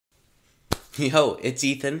Yo, it's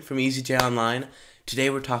Ethan from EasyJ Online. Today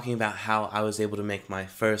we're talking about how I was able to make my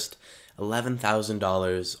first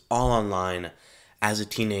 $11,000 all online as a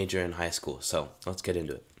teenager in high school. So let's get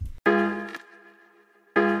into it.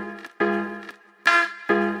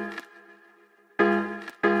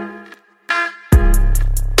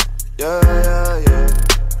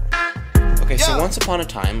 Okay, so once upon a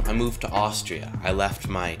time, I moved to Austria. I left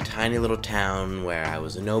my tiny little town where I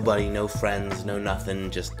was a nobody, no friends, no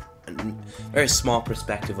nothing, just a very small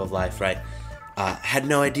perspective of life, right? Had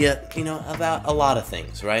no idea, about a lot of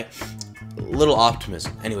things, right? Little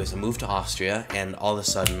optimism. Anyways, I moved to Austria, and all of a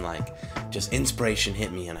sudden, just inspiration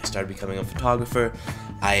hit me, and I started becoming a photographer.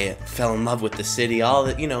 I fell in love with the city.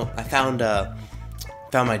 I found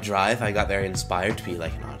my drive. I got very inspired to be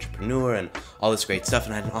like an entrepreneur and all this great stuff,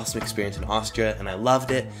 and I had an awesome experience in Austria, and I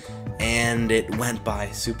loved it. And it went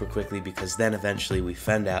by super quickly because then eventually we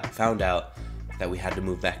found out that we had to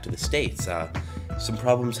move back to the States. Some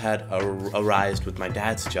problems had arisen with my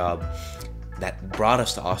dad's job that brought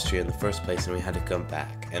us to Austria in the first place, and we had to come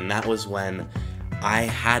back. And that was when I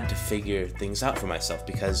had to figure things out for myself,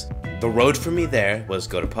 because the road for me there was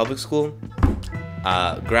go to public school,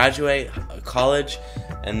 graduate college,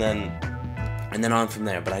 and then on from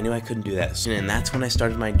there. But I knew I couldn't do that, and that's when I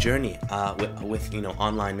started my journey with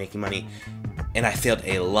online making money. And I failed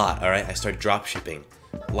a lot. All right, I started drop shipping,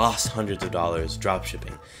 lost hundreds of dollars drop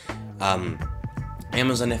shipping.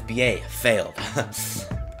 Amazon FBA failed.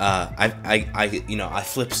 I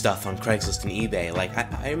flipped stuff on Craigslist and eBay.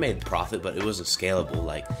 I made profit, but it wasn't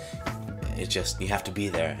scalable. It's just, you have to be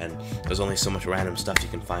there, and there's only so much random stuff you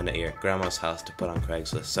can find at your grandma's house to put on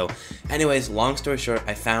Craigslist. So anyways, long story short,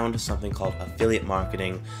 I found something called affiliate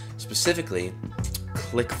marketing, specifically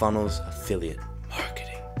Clickfunnels affiliate marketing.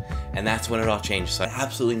 And that's when it all changed. So I had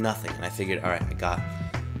absolutely nothing, and I figured, all right,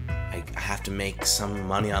 I have to make some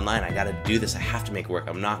money online. I gotta do this. I have to make it work.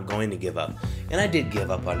 I'm not going to give up. And I did give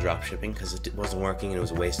up on dropshipping because it wasn't working and it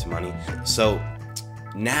was a waste of money. So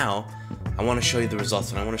now I want to show you the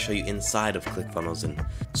results, and I want to show you inside of ClickFunnels. And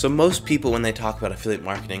so most people, when they talk about affiliate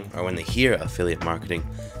marketing, or when they hear affiliate marketing,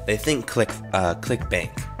 they think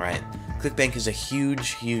ClickBank, right? ClickBank is a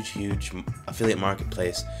huge affiliate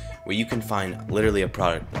marketplace where you can find literally a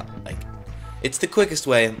product. It's the quickest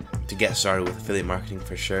way to get started with affiliate marketing,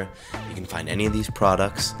 for sure. You can find any of these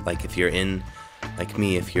products. Like if you're in, like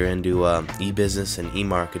me, if you're into e-business and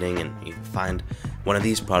e-marketing, and you find one of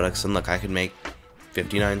these products, and look, I could make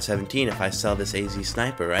 $59.17 if I sell this AZ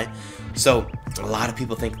sniper, right? So a lot of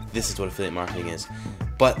people think this is what affiliate marketing is,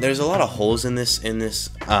 but there's a lot of holes in this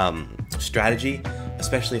strategy,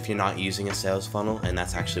 especially if you're not using a sales funnel, and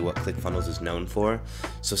that's actually what ClickFunnels is known for.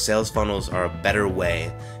 So sales funnels are a better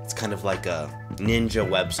way. It's kind of like a ninja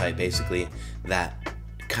website, basically, that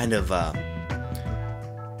kind of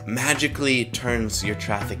magically turns your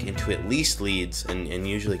traffic into at least leads and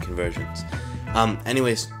usually conversions.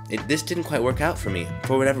 Anyways, this didn't quite work out for me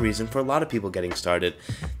for whatever reason. For a lot of people getting started,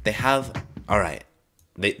 they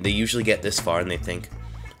usually get this far and they think,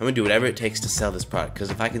 I'm gonna do whatever it takes to sell this product, because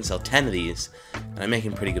if I can sell 10 of these, I'm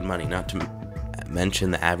making pretty good money. Not to mention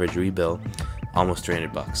the average rebill, almost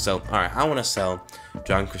 $300. So, alright, I want to sell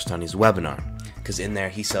John Crestani's webinar, because in there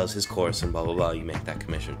he sells his course and blah blah blah. You make that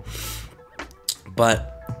commission.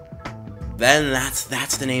 But then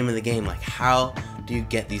that's the name of the game. How do you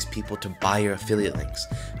get these people to buy your affiliate links?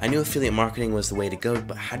 I knew affiliate marketing was the way to go,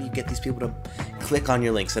 but how do you get these people to click on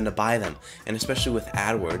your links and to buy them? And especially with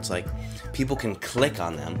AdWords, people can click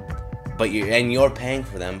on them, but you're paying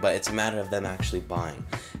for them, but it's a matter of them actually buying.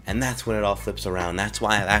 And that's when it all flips around. That's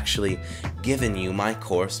why I've actually given you my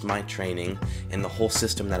course, my training, and the whole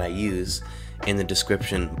system that I use in the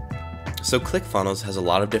description. So ClickFunnels has a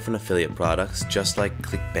lot of different affiliate products, just like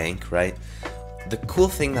ClickBank, right? The cool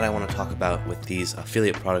thing that I want to talk about with these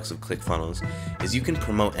affiliate products of ClickFunnels is you can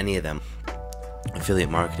promote any of them. Affiliate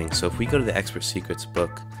marketing. So if we go to the Expert Secrets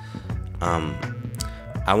book,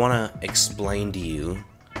 I want to explain to you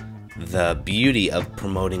the beauty of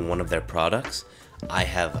promoting one of their products. I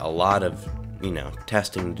have a lot of,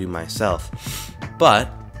 testing to do myself,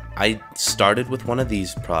 but I started with one of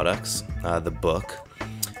these products, the book,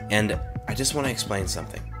 and I just want to explain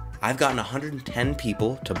something. I've gotten 110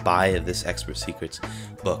 people to buy this Expert Secrets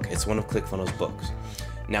book. It's one of ClickFunnels' books.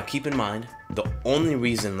 Now keep in mind, the only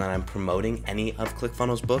reason that I'm promoting any of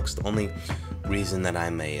ClickFunnels' books, the only reason that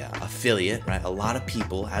I'm a affiliate, right? A lot of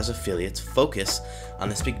people as affiliates focus on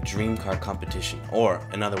this big dream car competition, or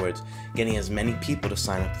in other words, getting as many people to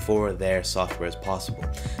sign up for their software as possible.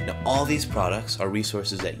 Now all these products are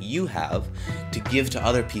resources that you have to give to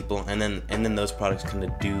other people, and then those products kind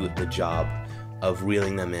of do the job of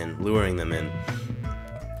reeling them in, luring them in,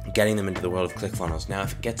 getting them into the world of ClickFunnels. Now,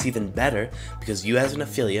 if it gets even better, because you as an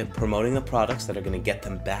affiliate promoting the products that are going to get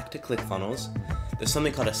them back to ClickFunnels, there's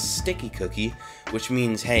something called a sticky cookie, which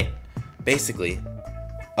means, hey, basically,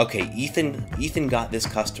 okay, Ethan got this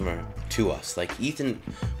customer to us. Like, Ethan,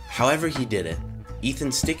 however he did it,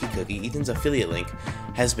 Ethan's sticky cookie, Ethan's affiliate link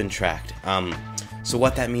has been tracked. So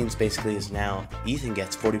what that means basically is now Ethan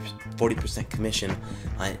gets 40% commission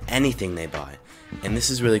on anything they buy. And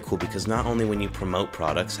this is really cool because not only when you promote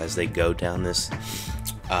products as they go down this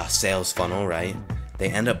sales funnel, right, they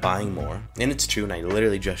end up buying more. And it's true, and I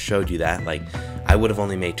literally just showed you that. Like, I would have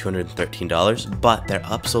only made $213, but they're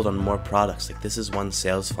upsold on more products. Like, this is one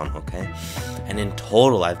sales funnel, okay? And in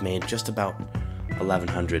total, I've made just about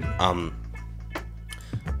 $1,100.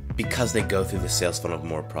 Because they go through the sales funnel of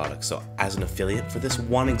more products. So as an affiliate, for this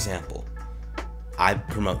one example, I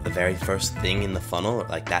promote the very first thing in the funnel,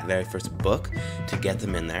 like that very first book, to get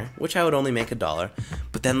them in there, which I would only make $1.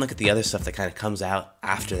 But then look at the other stuff that kind of comes out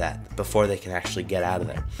after that, before they can actually get out of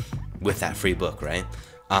there with that free book, right?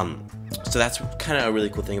 So that's kind of a really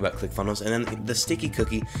cool thing about ClickFunnels. And then the sticky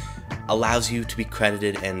cookie allows you to be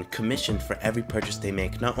credited and commissioned for every purchase they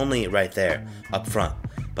make, not only right there up front,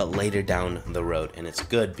 but later down the road. And it's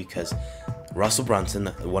good because Russell Brunson,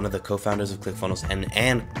 one of the co-founders of ClickFunnels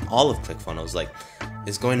and all of ClickFunnels, like,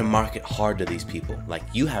 is going to market hard to these people. Like,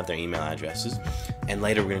 you have their email addresses, and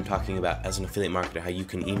later we're going to be talking about, as an affiliate marketer, how you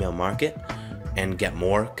can email market and get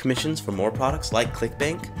more commissions for more products like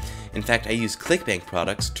ClickBank. In fact, I use ClickBank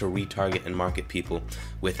products to retarget and market people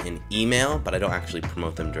with an email, but I don't actually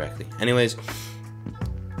promote them directly. Anyways,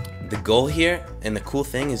 the goal here and the cool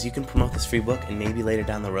thing is you can promote this free book, and maybe later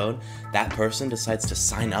down the road that person decides to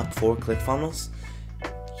sign up for ClickFunnels.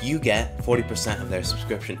 You get 40% of their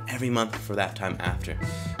subscription every month for that time after.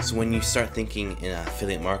 So when you start thinking in an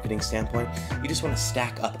affiliate marketing standpoint, you just want to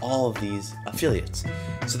stack up all of these affiliates.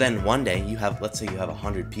 So then one day you have, let's say you have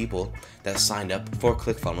 100 people that signed up for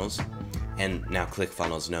ClickFunnels, and now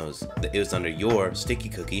ClickFunnels knows that it was under your sticky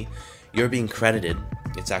cookie. You're being credited.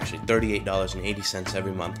 It's actually $38.80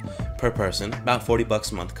 every month per person, about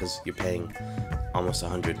 $40 a month because you're paying almost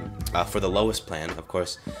 100 for the lowest plan. Of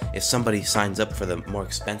course, if somebody signs up for the more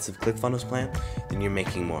expensive ClickFunnels plan, then you're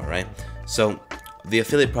making more, right? So the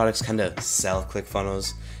affiliate products kind of sell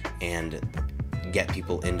ClickFunnels and get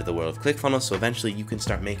people into the world of ClickFunnels. So eventually you can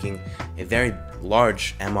start making a very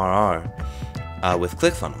large MRR with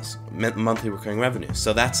ClickFunnels, monthly recurring revenue.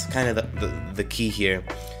 So that's kind of the key here.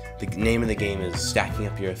 The name of the game is stacking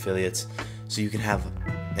up your affiliates so you can have,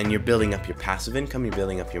 and you're building up your passive income, you're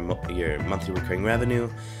building up your monthly recurring revenue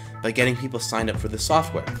by getting people signed up for the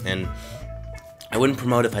software. And I wouldn't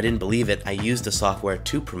promote if I didn't believe it. I use the software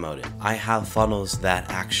to promote it. I have funnels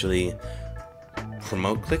that actually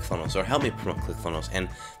promote ClickFunnels or help me promote ClickFunnels, and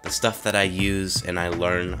the stuff that I use and I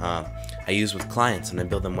learn, I use with clients, and I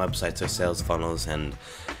build them websites or sales funnels, and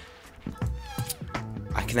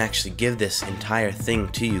I can actually give this entire thing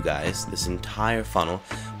to you guys, this entire funnel,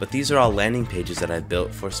 but these are all landing pages that I've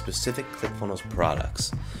built for specific ClickFunnels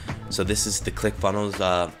products. So this is the ClickFunnels,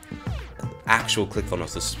 actual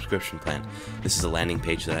ClickFunnels, the subscription plan. This is a landing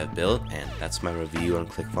page that I've built, and that's my review on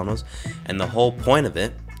ClickFunnels. And the whole point of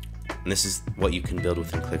it, and this is what you can build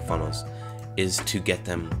within ClickFunnels, is to get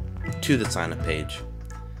them to the sign up page.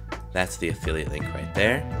 That's the affiliate link right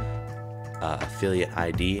there. Affiliate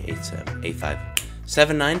ID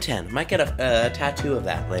 87857910. Might get a tattoo of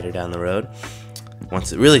that later down the road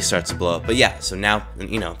once it really starts to blow up. But yeah, so now,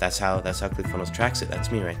 you know, that's how ClickFunnels tracks it. That's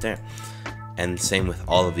me right there. And same with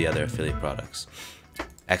all of the other affiliate products.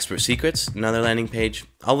 Expert Secrets, another landing page.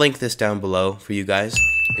 I'll link this down below for you guys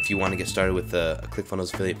if you want to get started with a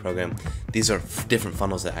ClickFunnels affiliate program. These are different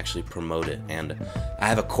funnels that actually promote it, and I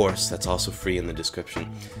have a course that's also free in the description.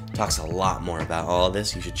 It talks a lot more about all of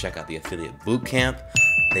this. You should check out the affiliate bootcamp.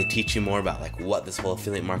 They teach you more about like what this whole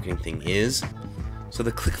affiliate marketing thing is. So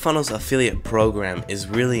the ClickFunnels affiliate program is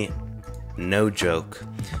really no joke.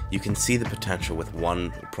 You can see the potential with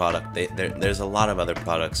one product. There's a lot of other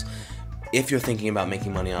products. If you're thinking about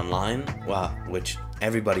making money online, well, which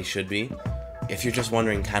everybody should be, if you're just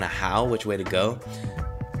wondering kind of how, which way to go,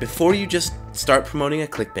 before you just start promoting a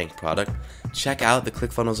ClickBank product, check out the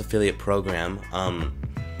ClickFunnels affiliate program,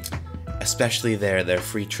 especially their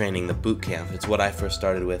free training, the bootcamp. It's what I first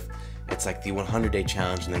started with. It's like the 100-day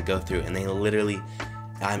challenge, and they go through and they literally,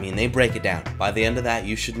 I mean, they break it down. By the end of that,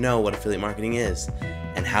 you should know what affiliate marketing is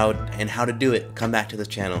and how to do it. Come back to the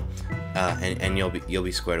channel, and you'll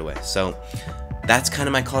be squared away. So that's kind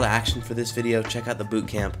of my call to action for this video. Check out the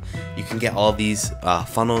bootcamp. You can get all these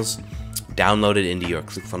funnels downloaded into your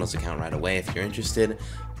ClickFunnels account right away if you're interested.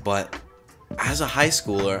 But as a high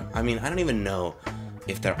schooler, I mean, I don't even know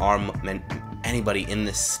if there are anybody in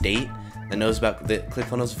this state that knows about the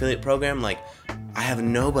Clickfunnels affiliate program, like, I have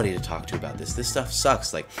nobody to talk to about this. This stuff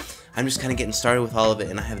sucks. Like, I'm just kind of getting started with all of it,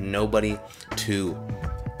 and I have nobody to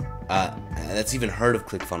that's even heard of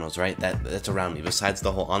Clickfunnels, right? That's around me, besides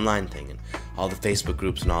the whole online thing and all the Facebook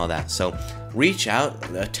groups and all that. So reach out,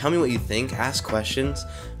 tell me what you think, ask questions.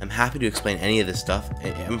 I'm happy to explain any of this stuff.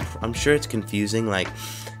 I'm sure it's confusing, like,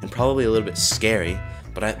 and probably a little bit scary,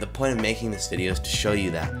 but the point of making this video is to show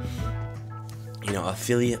you that, you know,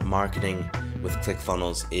 affiliate marketing with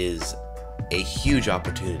Clickfunnels is a huge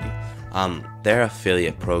opportunity. Their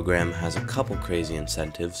affiliate program has a couple crazy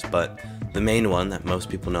incentives, but the main one that most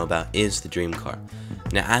people know about is the dream car.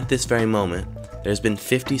 Now, at this very moment, there's been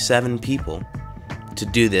 57 people to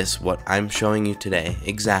do this, what I'm showing you today,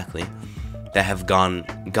 exactly, that have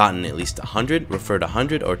gotten at least 100, referred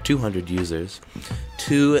 100 or 200 users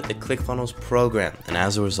to the Clickfunnels program. And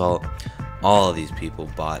as a result, all of these people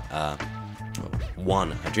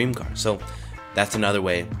won a dream car. So that's another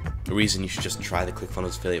reason you should just try the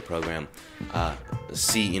Clickfunnels affiliate program.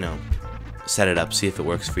 See, you know, set it up, see if it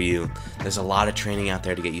works for you. There's a lot of training out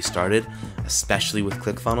there to get you started, especially with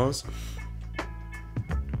Clickfunnels.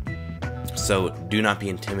 So do not be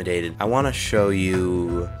intimidated. I want to show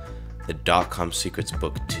you the .com Secrets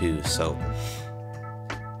book too. So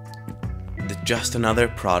just another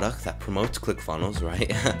product that promotes Clickfunnels,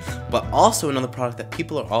 right? But also another product that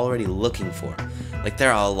people are already looking for. Like,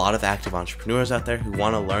 there are a lot of active entrepreneurs out there who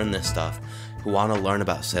want to learn this stuff, who want to learn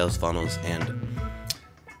about sales funnels, and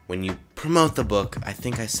when you promote the book, I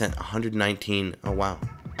think I sent 119, oh wow,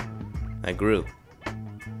 I grew.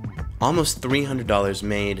 Almost $300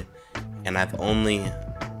 made, and I've only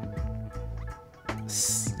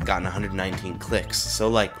gotten 119 clicks. So,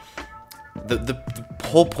 like, the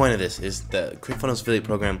whole point of this is the Clickfunnels affiliate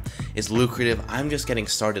program is lucrative. I'm just getting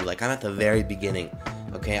started. Like, I'm at the very beginning.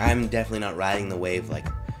 Okay, I'm definitely not riding the wave like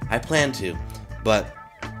I plan to, but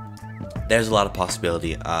there's a lot of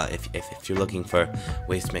possibility. If you're looking for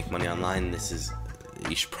ways to make money online,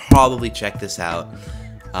 you should probably check this out.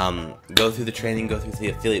 Go through the training, go through the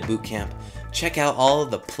affiliate bootcamp, check out all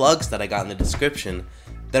of the plugs that I got in the description.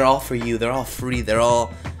 They're all for you. They're all free. They're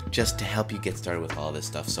all just to help you get started with all this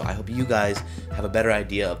stuff. So I hope you guys have a better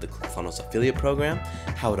idea of the Clickfunnels affiliate program,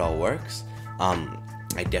 how it all works.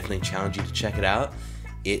 I definitely challenge you to check it out.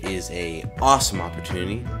 It is a awesome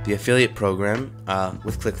opportunity. The affiliate program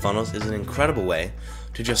with Clickfunnels is an incredible way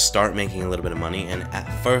to just start making a little bit of money. And at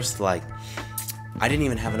first, like, I didn't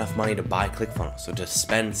even have enough money to buy Clickfunnels, so to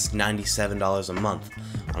spend $97 a month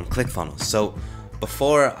on Clickfunnels. So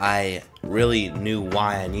before I really knew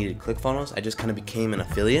why I needed Clickfunnels, I just kind of became an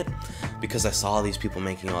affiliate because I saw these people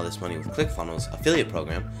making all this money with Clickfunnels affiliate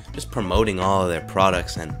program, just promoting all of their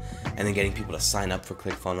products and then getting people to sign up for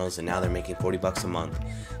Clickfunnels, and now they're making 40 bucks a month.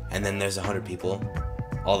 And then there's 100 people,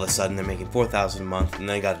 all of a sudden they're making 4,000 a month, and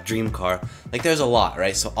then they got a dream car. Like, there's a lot,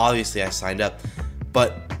 right? So obviously I signed up,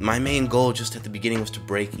 but my main goal just at the beginning was to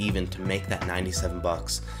break even, to make that 97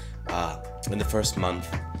 bucks in the first month.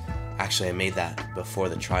 Actually, I made that before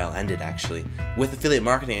the trial ended, actually. With affiliate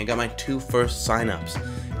marketing, I got my 2 first signups,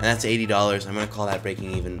 and that's $80. I'm going to call that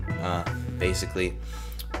breaking even, basically.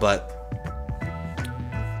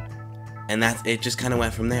 And it just kind of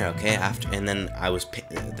went from there, okay? And then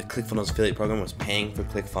the Clickfunnels affiliate program was paying for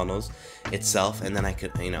Clickfunnels itself, and then I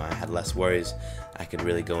could, you know, I had less worries. I could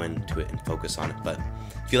really go into it and focus on it. But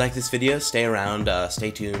if you like this video, stay around, stay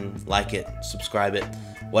tuned, like it, subscribe it,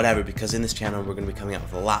 whatever, because in this channel we're going to be coming out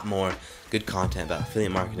with a lot more good content about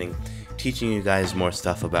affiliate marketing, teaching you guys more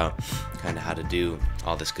stuff about kind of how to do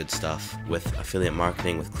all this good stuff with affiliate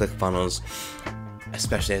marketing, with Clickfunnels,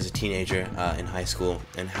 especially as a teenager in high school,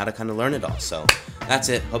 and how to kind of learn it all. So that's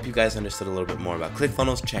it. Hope you guys understood a little bit more about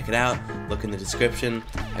Clickfunnels. Check it out. Look in the description.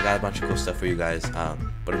 I got a bunch of cool stuff for you guys.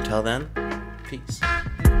 But until then, peace.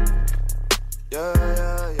 Yeah.